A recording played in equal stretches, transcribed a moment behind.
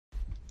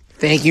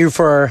Thank you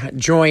for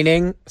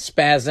joining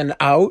Spazzing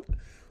Out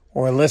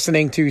or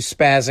listening to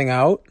Spazzing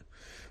Out.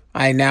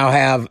 I now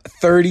have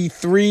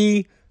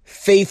 33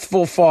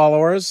 faithful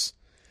followers.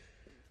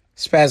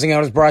 Spazzing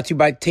Out is brought to you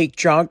by Take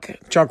Junk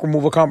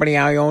removal company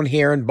I own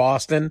here in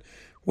Boston,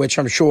 which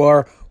I'm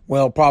sure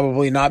will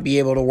probably not be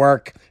able to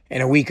work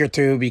in a week or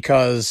two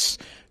because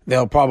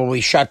they'll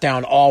probably shut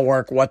down all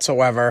work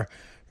whatsoever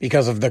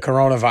because of the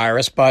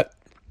coronavirus. But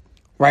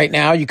right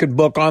now, you could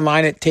book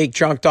online at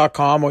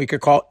takejunk.com or you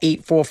could call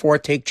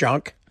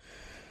 844-TAKE-JUNK.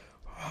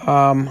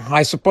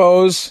 I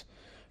suppose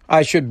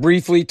I should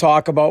briefly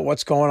talk about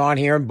what's going on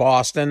here in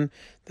Boston.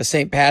 The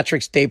St.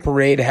 Patrick's Day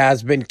Parade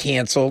has been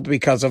canceled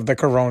because of the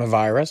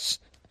coronavirus.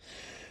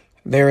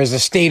 There is a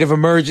state of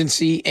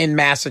emergency in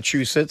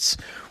Massachusetts,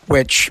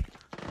 which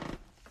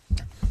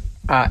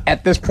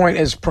at this point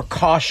is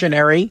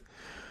precautionary.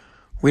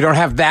 We don't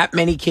have that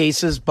many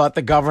cases, but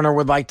the governor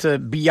would like to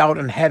be out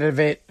ahead of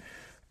it.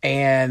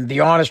 And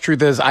the honest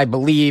truth is, I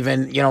believe,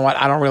 and you know what,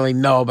 I don't really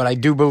know, but I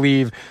do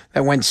believe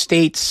that when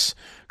states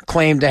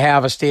claim to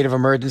have a state of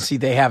emergency,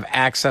 they have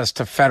access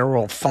to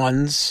federal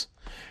funds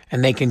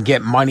and they can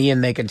get money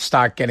and they can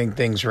start getting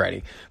things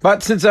ready.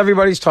 But since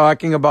everybody's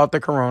talking about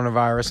the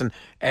coronavirus and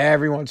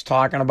everyone's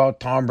talking about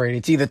Tom Brady,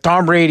 it's either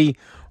Tom Brady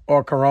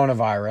or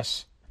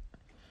coronavirus,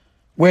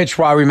 which,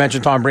 while we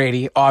mentioned Tom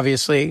Brady,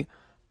 obviously,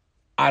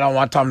 I don't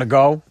want Tom to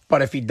go,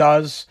 but if he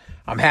does,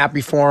 I'm happy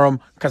for him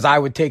because I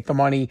would take the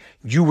money.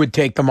 You would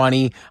take the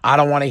money. I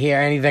don't want to hear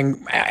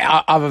anything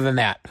other than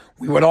that.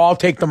 We would all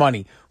take the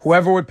money.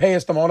 Whoever would pay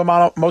us the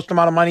most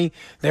amount of money,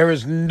 there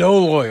is no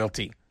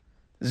loyalty.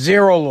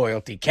 Zero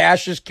loyalty.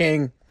 Cash is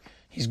king.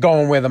 He's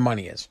going where the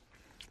money is.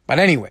 But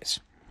anyways,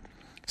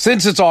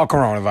 since it's all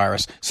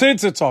coronavirus,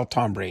 since it's all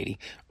Tom Brady,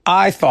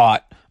 I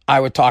thought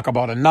I would talk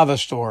about another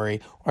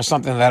story or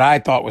something that I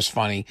thought was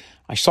funny.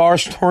 I saw a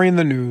story in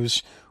the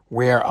news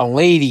where a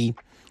lady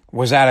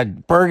was at a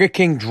Burger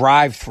King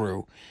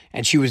drive-thru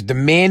and she was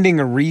demanding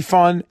a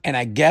refund, and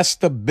I guess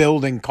the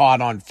building caught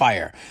on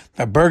fire.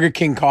 The Burger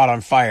King caught on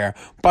fire,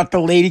 but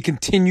the lady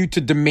continued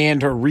to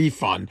demand her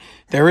refund.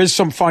 There is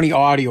some funny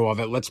audio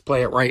of it. Let's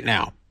play it right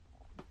now.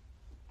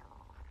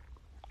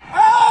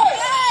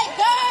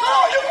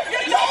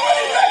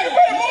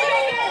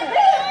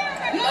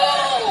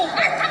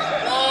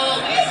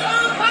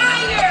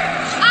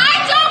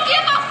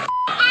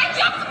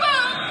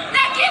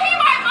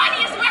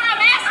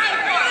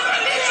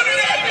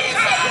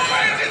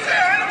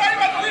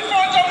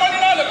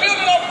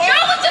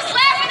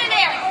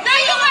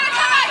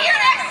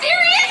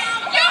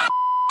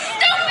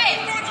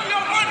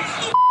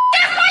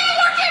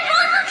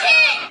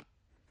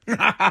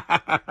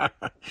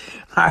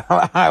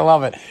 I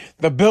love it.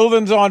 The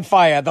building's on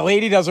fire. The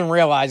lady doesn't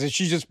realize it.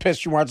 She's just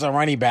pissed. She wants her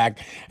money back.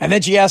 And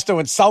then she has to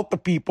insult the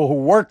people who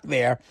work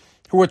there,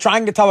 who are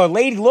trying to tell her,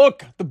 lady,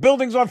 look, the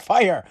building's on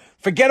fire.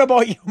 Forget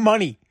about your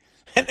money.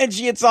 And then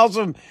she insults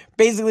them,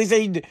 basically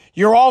saying,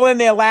 you're all in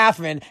there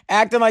laughing,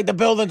 acting like the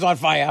building's on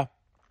fire.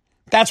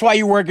 That's why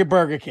you work at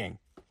Burger King.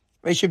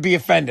 They should be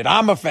offended.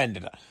 I'm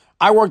offended.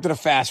 I worked at a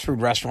fast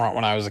food restaurant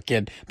when I was a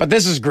kid. But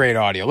this is great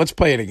audio. Let's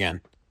play it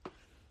again.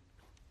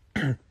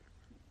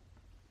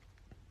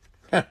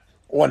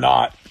 Or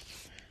not.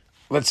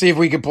 Let's see if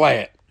we can play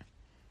it.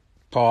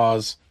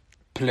 Pause.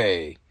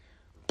 Play.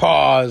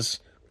 Pause.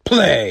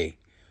 Play.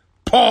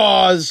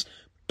 Pause.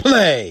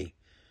 Play.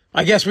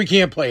 I guess we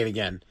can't play it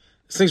again.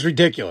 This thing's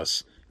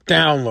ridiculous.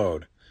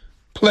 Download.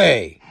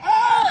 Play.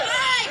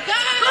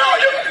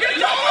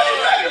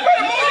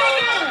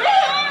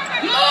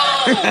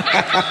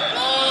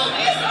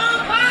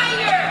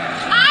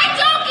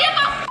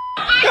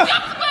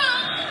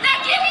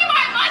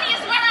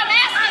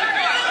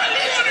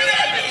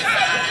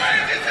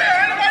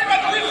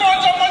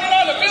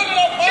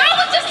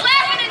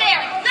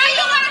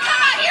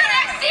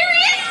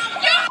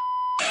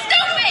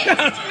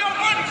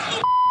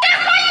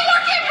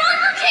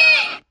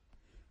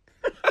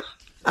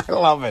 I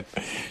love it.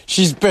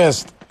 She's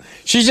pissed.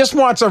 She just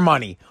wants her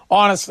money.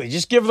 Honestly,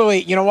 just give the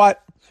lady, you know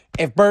what?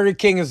 If Burger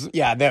King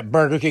that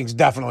Burger King's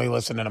definitely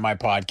listening to my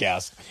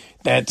podcast.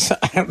 That's,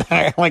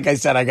 like I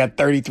said, I got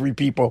 33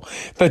 people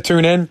that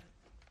tune in.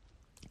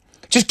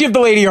 Just give the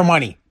lady her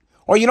money.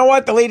 Or you know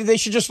what? The lady, they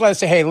should just let her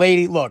say, hey,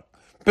 lady, look,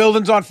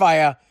 building's on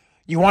fire.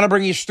 You want to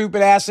bring your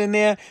stupid ass in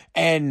there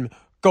and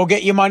go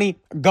get your money?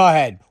 Go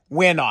ahead.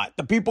 We're not.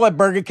 The people at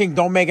Burger King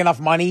don't make enough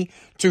money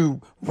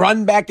to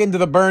run back into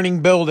the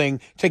burning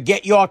building to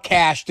get your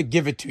cash to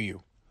give it to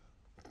you.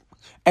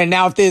 And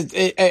now if there's,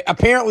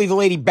 apparently the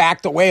lady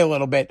backed away a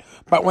little bit,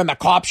 but when the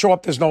cops show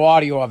up, there's no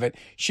audio of it.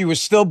 She was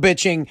still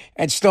bitching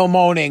and still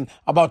moaning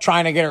about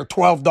trying to get her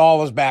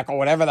 $12 back or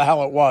whatever the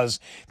hell it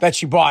was that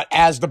she bought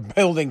as the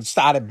building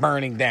started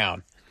burning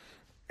down.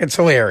 It's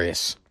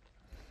hilarious.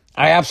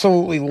 I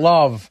absolutely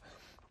love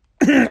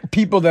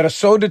people that are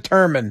so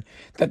determined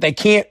that they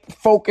can't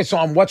focus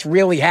on what's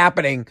really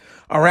happening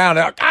around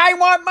it. I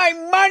want my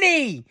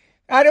money.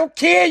 I don't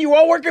care. You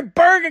all work at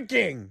Burger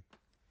King.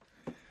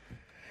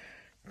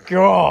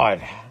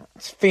 God,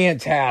 it's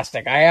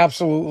fantastic. I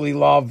absolutely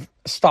love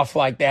stuff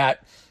like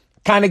that.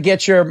 kind of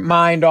gets your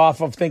mind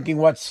off of thinking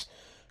what's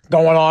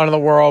going on in the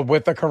world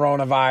with the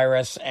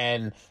coronavirus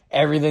and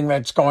everything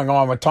that's going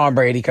on with Tom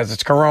Brady, because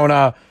it's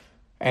Corona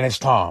and it's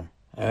Tom.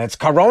 And it's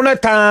Corona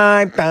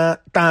time. Dun,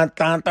 dun,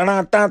 dun, dun,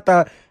 dun, dun,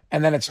 dun,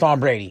 and then it's Tom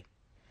Brady.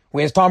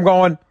 Where's Tom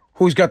going?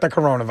 Who's got the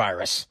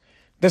coronavirus?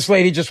 This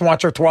lady just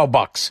wants her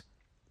 $12.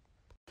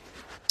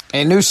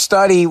 A new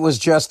study was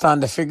just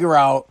done to figure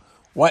out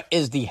what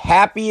is the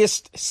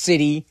happiest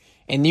city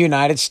in the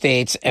United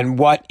States and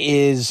what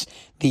is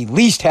the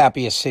least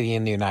happiest city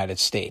in the United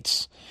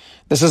States.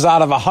 This is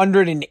out of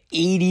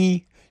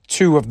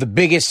 182 of the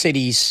biggest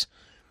cities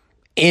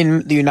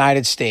in the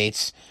United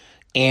States.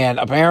 And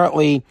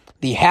apparently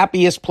the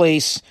happiest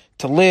place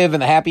to live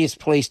and the happiest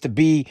place to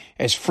be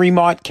is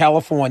Fremont,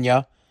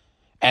 California.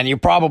 And you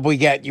probably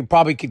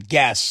could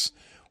guess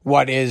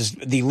what is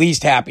the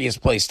least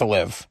happiest place to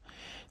live.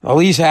 The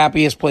least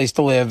happiest place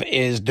to live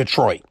is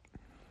Detroit.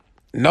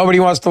 Nobody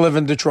wants to live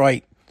in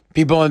Detroit.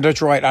 People in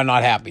Detroit are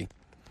not happy.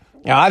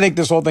 Now, I think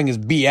this whole thing is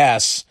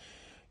BS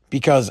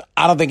because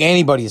I don't think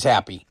anybody's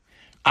happy.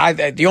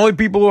 The only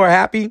people who are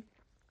happy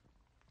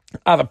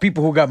are the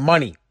people who got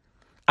money.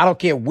 I don't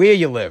care where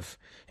you live.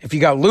 If you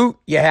got loot,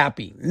 you're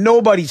happy.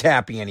 Nobody's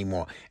happy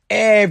anymore.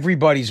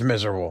 Everybody's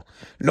miserable.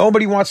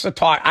 Nobody wants to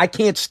talk. I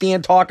can't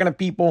stand talking to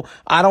people.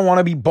 I don't want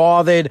to be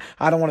bothered.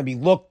 I don't want to be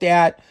looked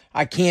at.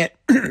 I can't.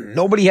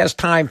 Nobody has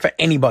time for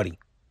anybody.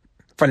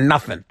 For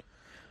nothing.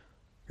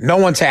 No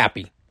one's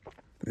happy.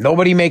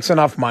 Nobody makes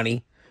enough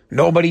money.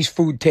 Nobody's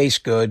food tastes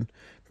good.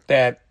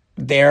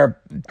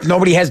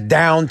 Nobody has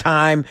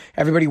downtime.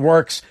 Everybody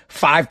works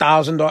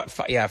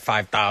 $5,000. Yeah,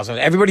 5,000.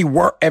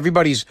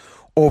 Everybody's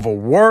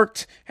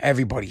overworked.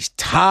 Everybody's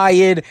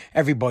tired.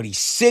 Everybody's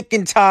sick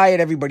and tired.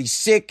 Everybody's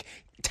sick,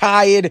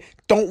 tired,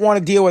 don't want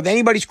to deal with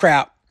anybody's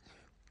crap.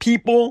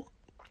 People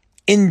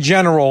in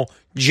general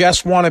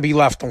just want to be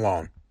left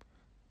alone.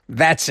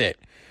 That's it.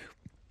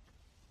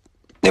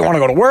 They want to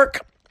go to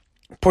work,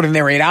 put in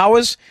their 8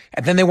 hours,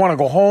 and then they want to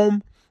go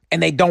home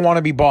and they don't want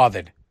to be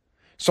bothered.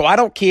 So I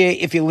don't care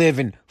if you live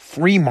in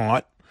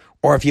Fremont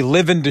or if you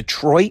live in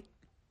Detroit,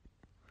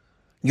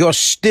 you're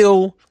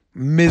still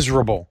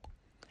miserable.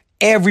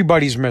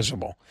 Everybody's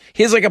miserable.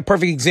 Here's like a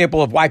perfect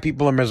example of why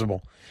people are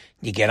miserable.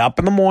 You get up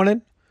in the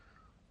morning,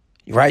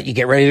 right? You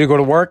get ready to go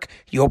to work.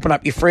 You open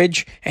up your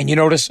fridge and you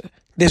notice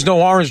there's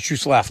no orange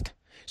juice left.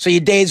 So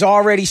your day's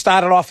already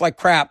started off like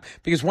crap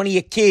because one of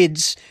your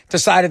kids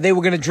decided they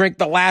were going to drink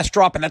the last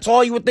drop and that's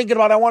all you were thinking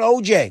about. I want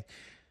OJ.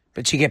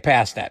 But you get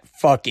past that.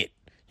 Fuck it.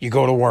 You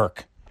go to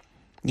work.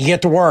 You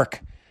get to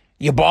work.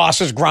 Your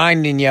boss is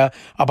grinding you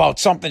about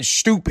something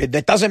stupid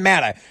that doesn't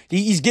matter.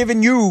 He's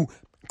giving you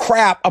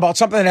crap about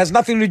something that has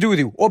nothing to do with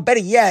you. Or better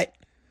yet,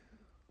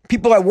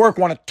 people at work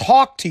want to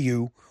talk to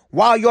you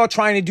while you're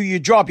trying to do your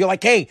job. You're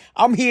like, hey,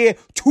 I'm here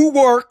to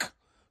work,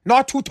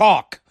 not to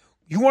talk.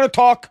 You want to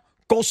talk?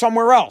 Go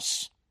somewhere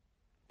else.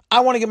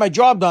 I want to get my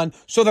job done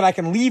so that I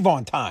can leave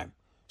on time.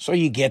 So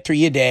you get through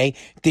your day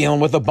dealing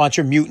with a bunch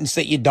of mutants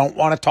that you don't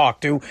want to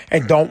talk to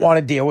and don't want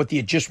to deal with.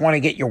 You just want to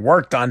get your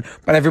work done,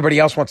 but everybody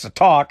else wants to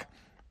talk.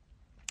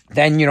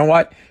 Then you know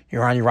what?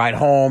 You're on your ride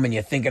home and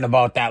you're thinking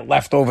about that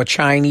leftover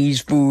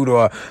Chinese food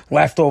or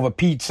leftover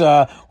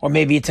pizza, or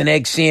maybe it's an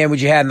egg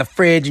sandwich you had in the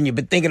fridge and you've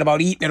been thinking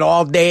about eating it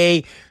all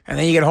day. And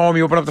then you get home,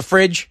 you open up the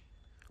fridge,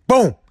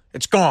 boom,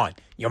 it's gone.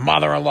 Your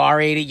mother-in-law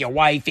ate it, your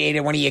wife ate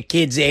it, one of your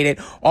kids ate it.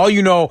 All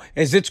you know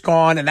is it's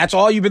gone, and that's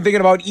all you've been thinking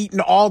about eating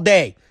all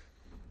day.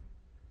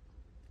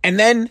 And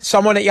then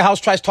someone at your house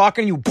tries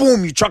talking to you,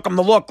 boom, you chuck them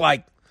the look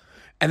like,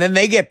 and then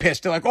they get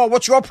pissed. They're like, oh,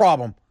 what's your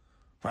problem?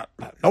 Well,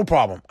 no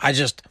problem. I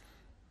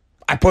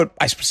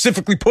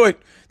specifically put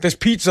this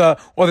pizza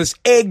or this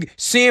egg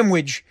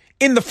sandwich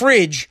in the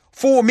fridge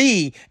for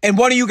me, and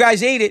one of you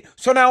guys ate it,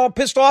 so now I'm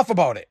pissed off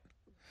about it.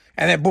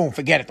 And then boom,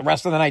 forget it. The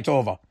rest of the night's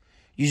over.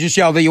 You just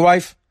yelled at your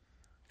wife?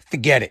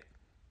 Forget it.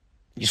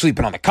 You're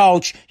sleeping on the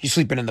couch. You're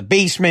sleeping in the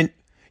basement.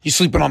 You're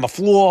sleeping on the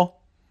floor.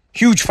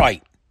 Huge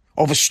fight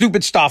over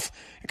stupid stuff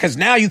because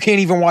now you can't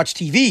even watch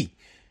TV.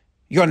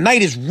 Your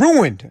night is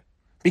ruined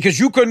because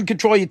you couldn't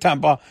control your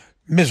temper.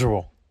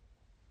 Miserable.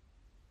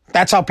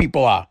 That's how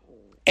people are.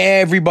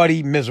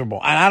 Everybody miserable.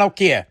 And I don't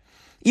care.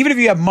 Even if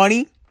you have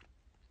money,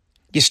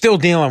 you're still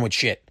dealing with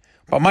shit.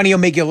 But money will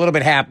make you a little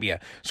bit happier.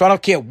 So I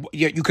don't care.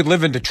 You could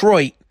live in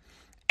Detroit,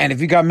 and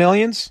if you got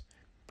millions,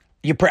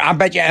 I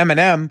bet you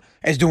Eminem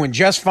is doing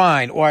just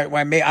fine. Or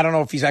I don't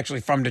know if he's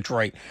actually from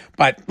Detroit,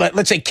 but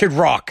let's say Kid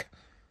Rock.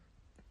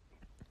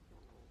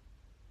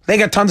 They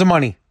got tons of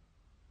money.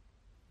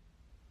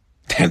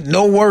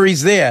 No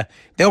worries there.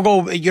 They'll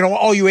go,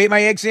 oh, you ate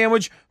my egg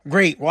sandwich?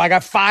 Great. Well, I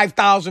got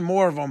 5,000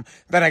 more of them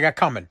that I got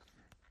coming.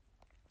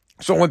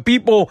 So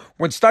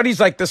when studies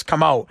like this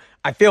come out,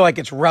 I feel like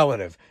it's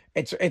relative.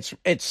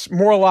 It's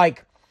more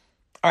like,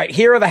 all right,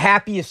 here are the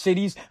happiest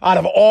cities out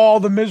of all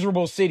the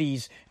miserable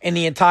cities in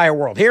the entire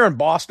world. Here in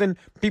Boston,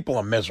 people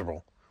are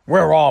miserable.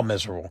 We're all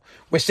miserable.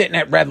 We're sitting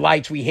at red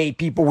lights. We hate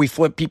people. We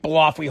flip people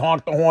off. We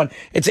honk the horn.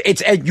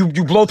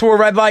 You blow through a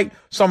red light,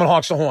 someone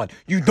honks the horn.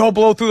 You don't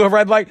blow through the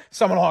red light,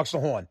 someone honks the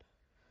horn.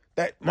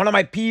 One of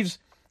my peeves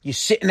You're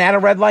sitting at a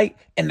red light,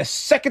 and the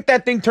second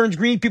that thing turns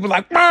green, people are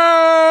like,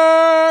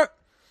 "Bah!"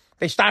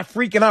 They start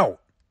freaking out.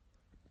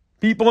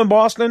 People in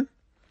Boston,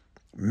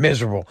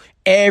 miserable.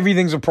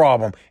 Everything's a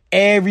problem.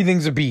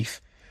 Everything's a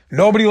beef.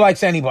 Nobody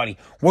likes anybody.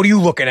 What are you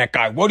looking at,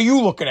 guy? What are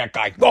you looking at,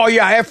 guy? Oh,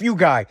 yeah, F you,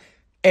 guy.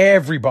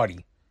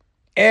 Everybody.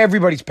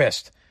 Everybody's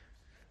pissed.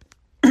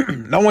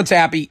 No one's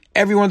happy.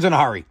 Everyone's in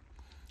a hurry.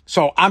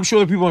 So I'm sure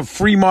the people in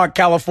Fremont,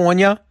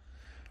 California,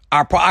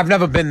 I've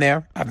never been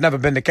there. I've never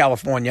been to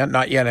California.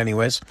 Not yet,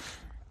 anyways.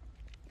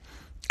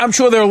 I'm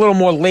sure they're a little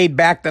more laid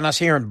back than us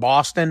here in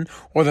Boston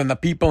or than the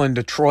people in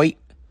Detroit.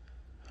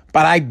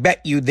 But I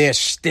bet you they're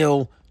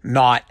still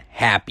not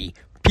happy.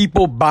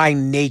 People by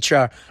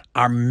nature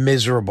are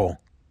miserable.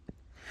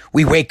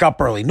 We wake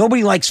up early.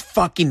 Nobody likes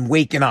fucking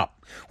waking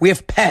up. We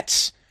have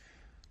pets.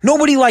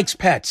 Nobody likes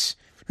pets.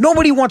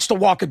 Nobody wants to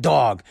walk a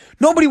dog.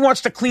 Nobody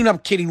wants to clean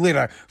up kitty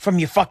litter from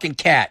your fucking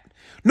cat.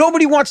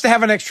 Nobody wants to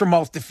have an extra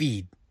mouth to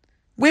feed.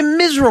 We're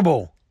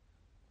miserable.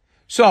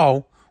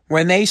 So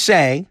when they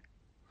say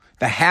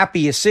the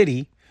happiest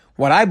city,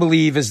 what I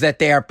believe is that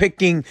they are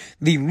picking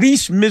the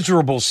least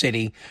miserable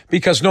city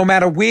because no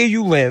matter where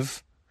you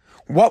live,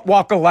 what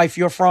walk of life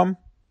you're from,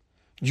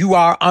 you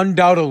are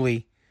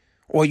undoubtedly,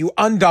 you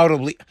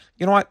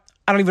know what?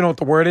 I don't even know what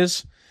the word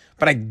is,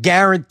 but I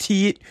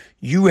guarantee it,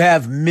 you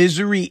have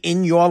misery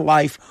in your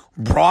life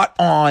brought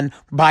on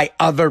by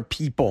other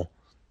people.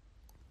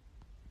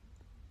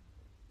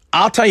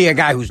 I'll tell you a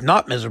guy who's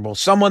not miserable,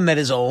 someone that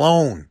is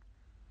alone.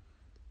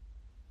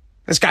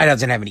 This guy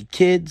doesn't have any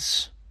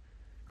kids.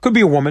 Could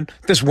be a woman.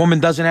 This woman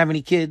doesn't have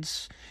any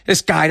kids.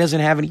 This guy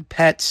doesn't have any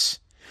pets.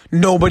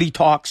 Nobody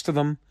talks to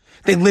them.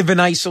 They live in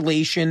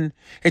isolation.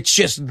 It's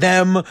just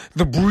them,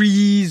 the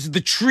breeze,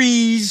 the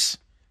trees.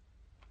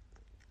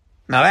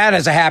 Now that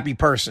is a happy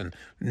person.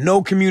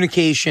 No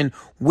communication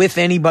with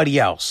anybody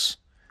else.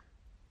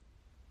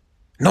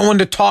 No one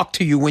to talk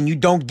to you when you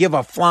don't give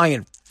a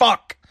flying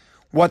fuck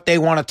what they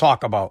want to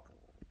talk about.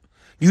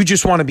 You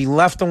just want to be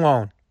left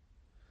alone.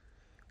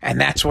 And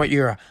that's what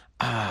you're,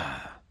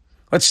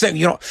 let's say,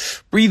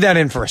 breathe that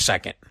in for a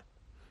second. I'm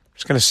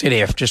just going to sit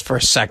here just for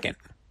a second.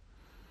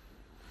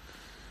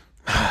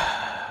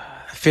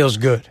 It feels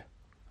good.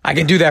 I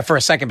can do that for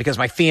a second because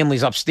my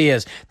family's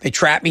upstairs. They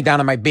trap me down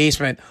in my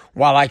basement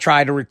while I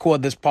try to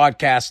record this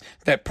podcast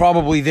that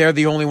probably they're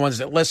the only ones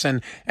that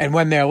listen. And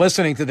when they're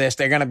listening to this,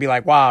 they're going to be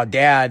like, wow,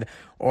 Dad,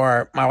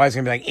 or my wife's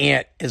going to be like,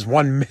 Aunt is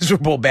one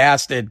miserable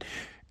bastard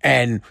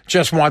and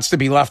just wants to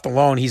be left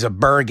alone. He's a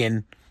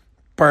Bergen.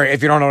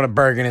 If you don't know what a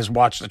Bergen is,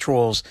 watch the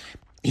Trolls.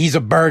 He's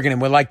a Bergen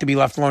and would like to be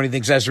left alone. He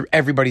thinks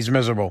everybody's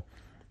miserable.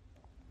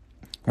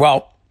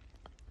 Well,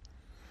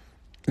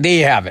 there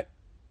you have it.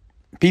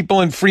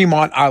 People in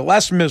Fremont are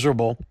less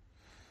miserable,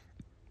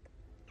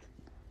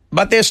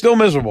 but they're still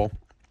miserable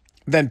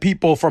than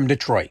people from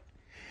Detroit.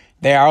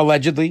 They are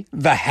allegedly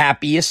the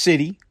happiest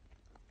city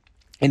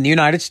in the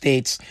United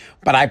States,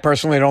 but I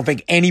personally don't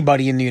think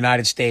anybody in the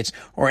United States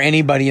or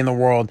anybody in the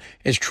world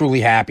is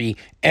truly happy.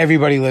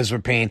 Everybody lives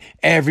with pain.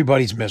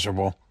 Everybody's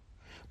miserable,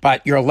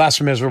 but you're less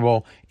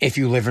miserable if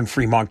you live in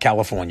Fremont,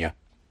 California.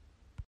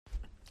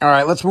 All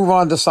right, let's move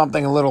on to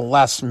something a little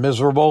less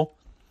miserable.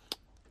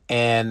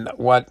 And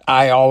what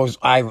I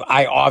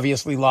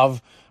obviously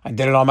love, I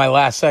did it on my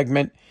last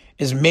segment,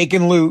 is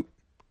making loot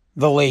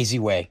the lazy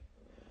way.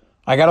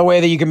 I got a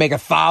way that you can make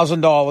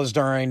 $1,000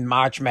 during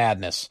March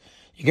Madness.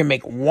 You can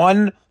make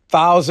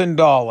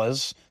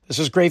 $1,000. This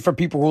is great for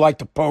people who like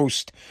to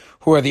post,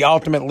 who are the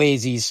ultimate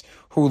lazies,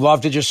 who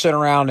love to just sit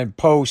around and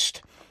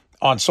post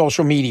on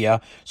social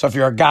media. So if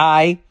you're a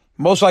guy,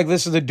 most likely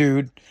this is a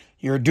dude.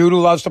 You're a dude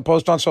who loves to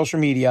post on social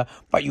media,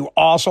 but you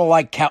also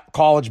like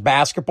college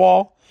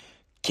basketball.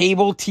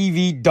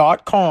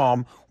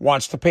 CableTV.com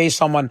wants to pay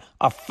someone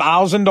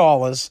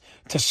 $1,000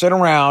 to sit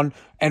around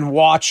and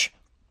watch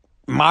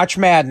March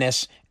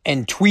Madness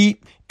and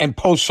tweet and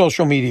post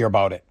social media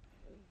about it.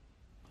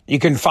 You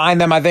can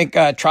find them, I think,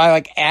 try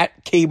like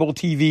at Cable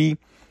TV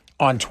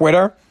on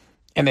Twitter,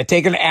 and they're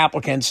taking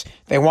applicants.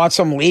 They want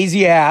some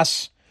lazy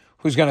ass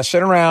who's going to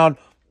sit around,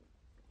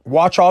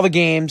 watch all the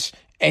games,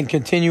 and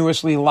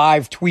continuously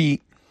live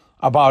tweet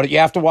about it. You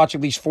have to watch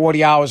at least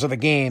 40 hours of the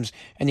games,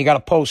 and you got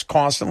to post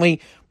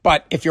constantly.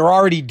 But if you're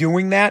already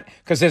doing that,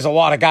 because there's a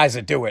lot of guys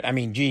that do it. I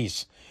mean,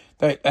 geez.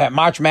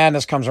 March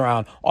Madness comes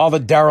around. All the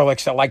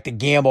derelicts that like to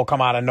gamble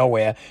come out of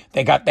nowhere.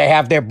 They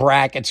have their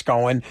brackets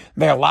going.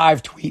 They're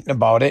live tweeting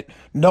about it.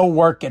 No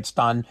work gets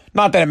done.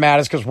 Not that it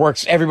matters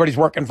because everybody's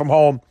working from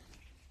home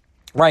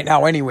right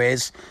now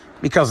anyways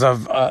because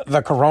of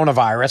the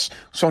coronavirus.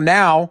 So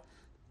now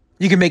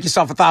you can make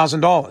yourself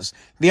 $1,000.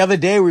 The other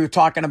day we were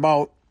talking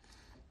about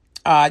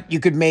you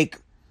could make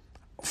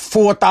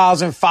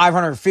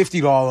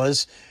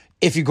 $4,550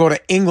 if you go to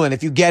England,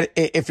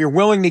 if you're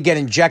willing to get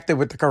injected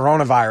with the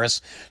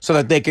coronavirus so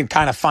that they can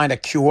kind of find a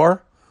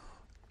cure.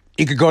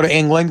 You could go to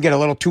England, get a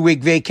little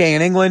 2-week vacay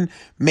in England,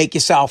 make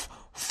yourself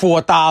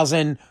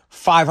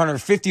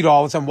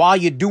 $4,550. And while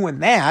you're doing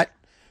that,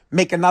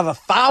 make another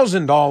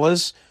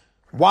 $1,000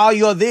 while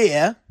you're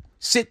there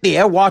Sit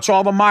there, watch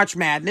all the March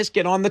Madness,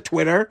 get on the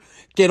Twitter,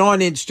 get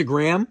on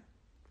Instagram,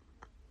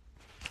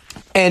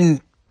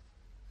 and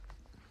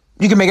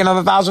you can make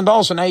another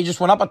 $1,000. So now you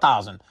just went up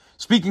 $1,000.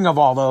 Speaking of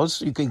all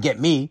those, you can get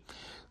me,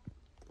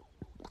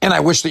 and I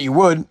wish that you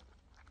would,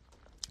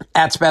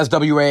 at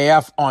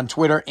SpazWAF on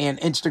Twitter and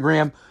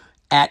Instagram,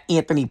 at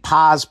Anthony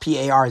Paz,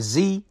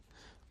 P-A-R-Z,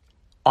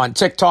 on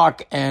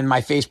TikTok, and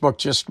my Facebook,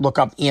 just look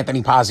up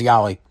Anthony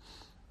Pazziali.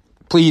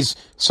 Please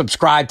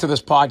subscribe to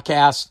this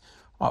podcast,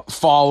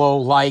 follow,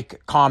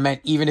 like, comment,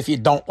 even if you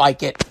don't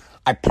like it.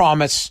 I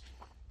promise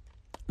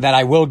that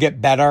I will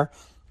get better.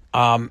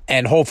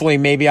 And hopefully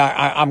maybe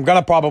I'm going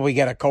to probably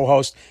get a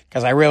co-host,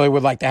 because I really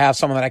would like to have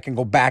someone that I can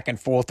go back and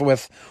forth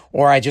with,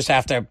 or I just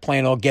have to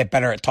plain old get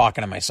better at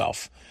talking to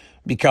myself.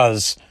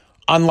 Because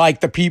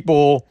unlike the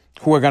people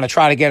who are going to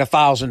try to get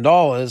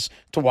 $1,000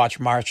 to watch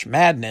March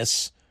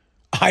Madness,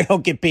 I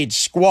don't get paid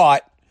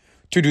squat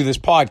to do this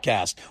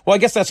podcast. Well, I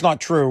guess that's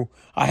not true.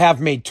 I have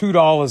made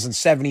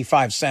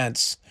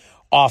 $2.75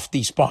 off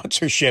the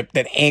sponsorship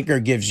that Anchor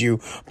gives you,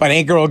 but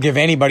Anchor will give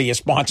anybody a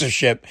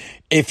sponsorship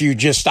if you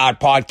just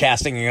start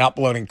podcasting and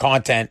uploading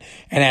content.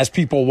 And as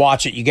people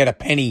watch it, you get a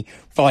penny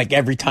for like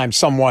every time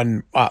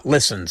someone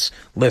listens.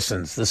 This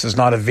is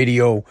not a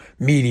video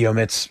medium,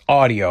 it's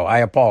audio. I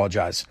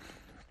apologize.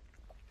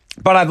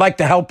 But I'd like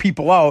to help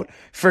people out,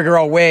 figure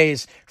out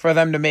ways for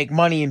them to make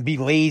money and be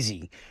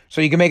lazy.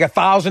 So you can make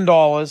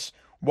 $1,000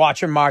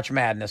 watching March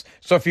Madness.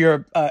 So if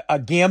you're a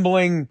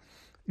gambling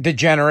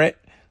degenerate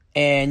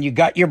and you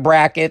got your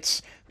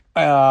brackets,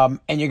 and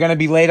you're going to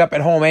be laid up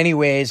at home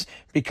anyways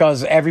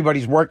because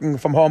everybody's working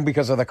from home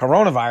because of the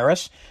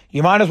coronavirus,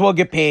 you might as well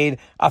get paid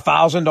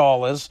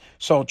 $1,000.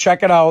 So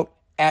check it out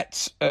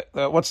at,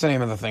 what's the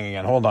name of the thing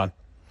again? Hold on.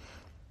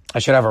 I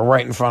should have it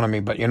right in front of me,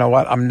 but you know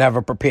what? I'm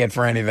never prepared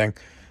for anything.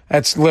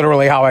 That's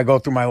literally how I go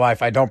through my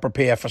life. I don't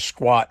prepare for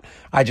squat.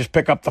 I just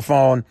pick up the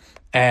phone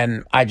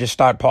and I just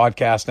start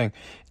podcasting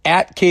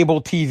at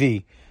Cable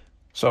TV.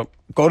 So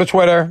go to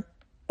Twitter,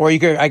 or I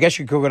guess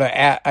you could go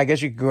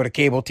to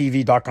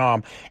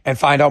cabletv.com and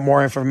find out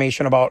more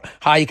information about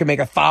how you can make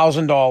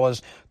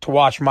 $1,000 to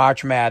watch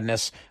March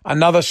Madness.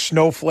 Another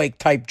snowflake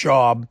type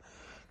job.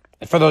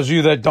 For those of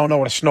you that don't know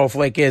what a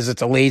snowflake is,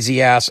 it's a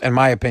lazy ass, in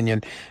my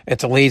opinion,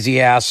 it's a lazy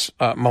ass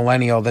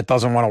millennial that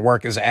doesn't want to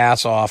work his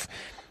ass off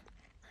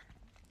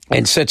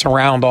and sits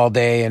around all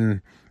day,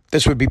 and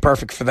this would be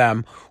perfect for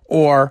them.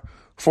 Or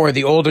for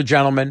the older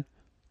gentleman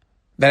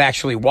that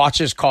actually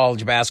watches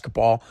college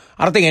basketball.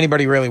 I don't think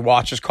anybody really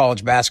watches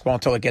college basketball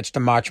until it gets to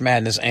March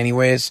Madness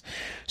anyways.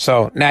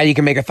 So now you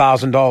can make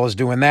 $1,000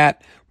 doing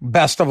that.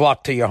 Best of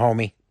luck to you,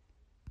 homie.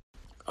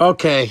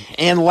 Okay,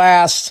 and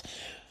last,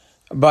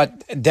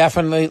 but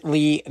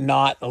definitely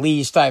not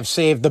least, I've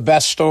saved the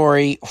best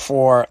story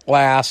for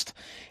last.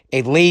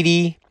 A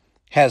lady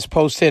has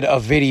posted a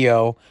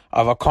video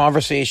of a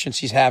conversation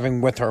she had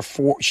with her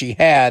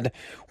 4-year-old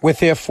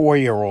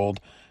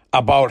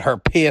about her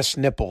pierced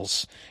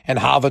nipples and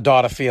how the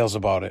daughter feels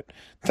about it.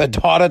 The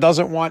daughter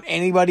doesn't want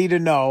anybody to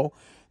know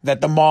that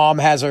the mom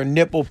has her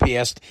nipple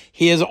pierced.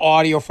 Here's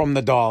audio from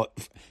the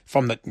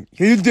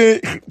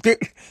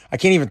I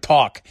can't even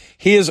talk.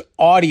 Here's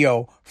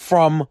audio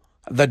from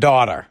the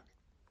daughter.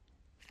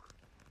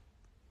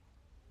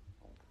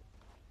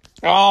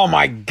 Oh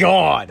my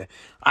God.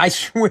 I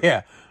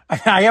swear,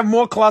 I have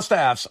more cluster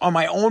Fs on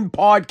my own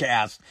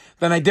podcast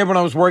than I did when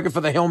I was working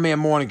for the Hillman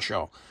Morning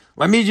Show.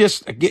 Let me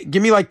just,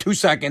 give me like 2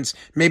 seconds.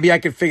 Maybe I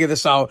can figure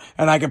this out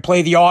and I can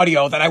play the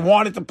audio that I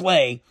wanted to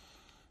play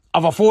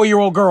of a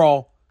 4-year-old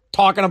girl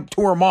talking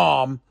to her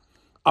mom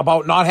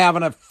about not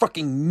having a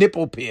fucking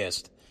nipple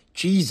pierced.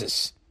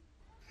 Jesus.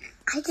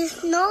 I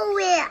just know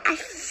where I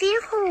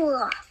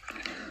feel.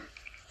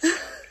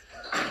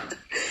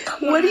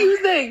 What do you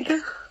think?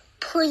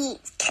 Please,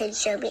 can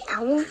show me.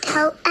 I won't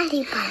tell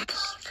anybody.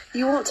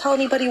 You won't tell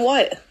anybody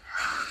what?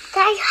 That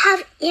I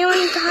have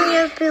earrings on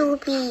your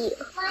boobie.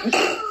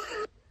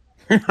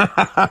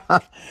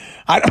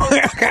 I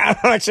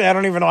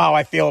don't even know how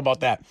I feel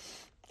about that.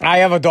 I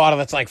have a daughter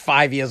that's like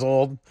 5 years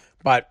old,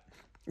 but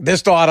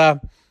this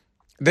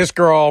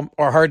girl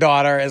or her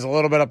daughter is a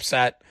little bit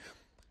upset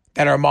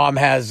that her mom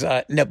has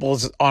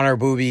nipples on her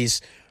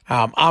boobies.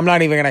 I'm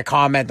not even going to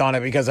comment on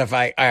it because if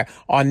I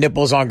on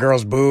nipples on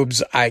girls'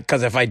 boobs,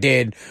 because if I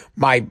did,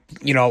 my,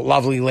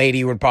 lovely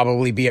lady would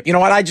probably be, you know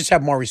what? I just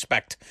have more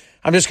respect.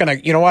 I'm just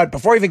going to,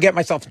 before I even get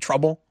myself in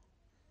trouble,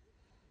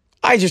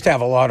 I just have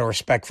a lot of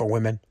respect for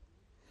women.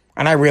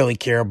 And I really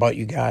care about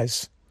you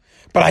guys.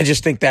 But I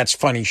just think that's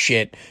funny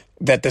shit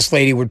that this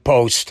lady would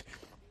post.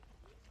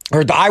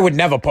 Or I would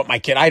never put my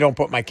kid. I don't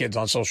put my kids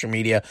on social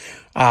media.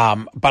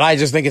 But I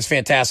just think it's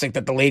fantastic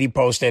that the lady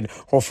posted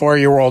her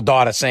 4-year-old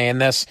daughter saying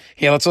this.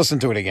 Here, let's listen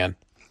to it again.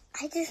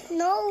 I just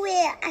know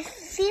where I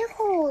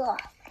feel.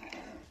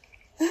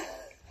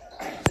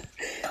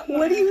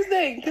 What do you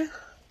think?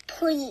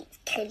 Please,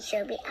 can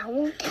show me. I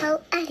won't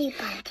tell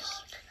anybody.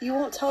 You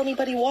won't tell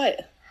anybody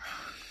what?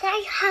 That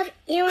I have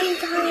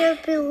earrings on your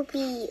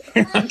boobie.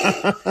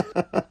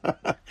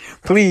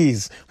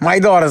 Please. My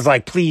daughter's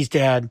like, please,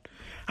 Dad.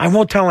 I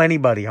won't tell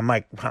anybody. I'm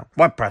like,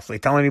 what, Presley?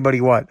 Tell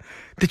anybody what?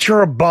 That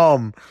you're a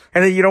bum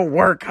and that you don't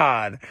work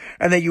hard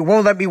and that you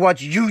won't let me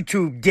watch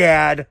YouTube,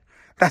 Dad.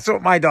 That's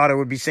what my daughter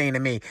would be saying to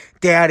me.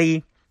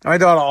 Daddy, my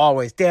daughter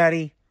always,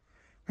 Daddy,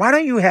 why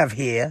don't you have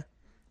hair?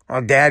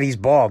 Oh, Daddy's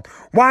bald.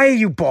 Why are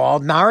you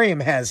bald?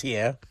 Nariam has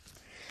hair.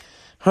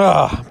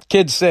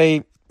 Kids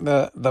say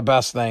the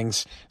best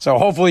things. So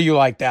hopefully you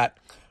like that.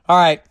 All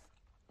right.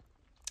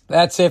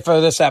 That's it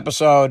for this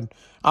episode.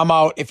 I'm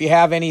out. If you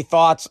have any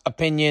thoughts,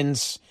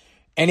 opinions,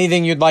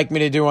 anything you'd like me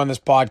to do on this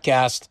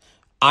podcast,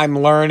 I'm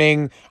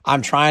learning.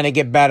 I'm trying to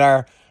get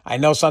better. I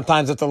know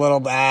sometimes it's a little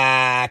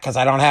because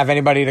I don't have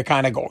anybody to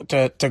kind of go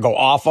to go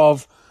off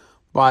of.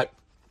 But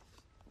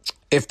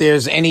if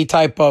there's any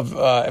type of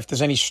if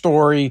there's any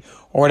story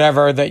or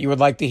whatever that you would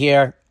like to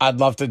hear, I'd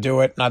love to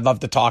do it and I'd love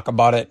to talk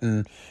about it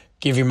and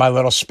give you my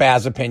little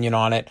spaz opinion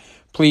on it.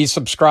 Please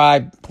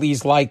subscribe.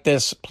 Please like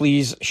this.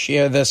 Please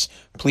share this.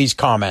 Please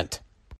comment.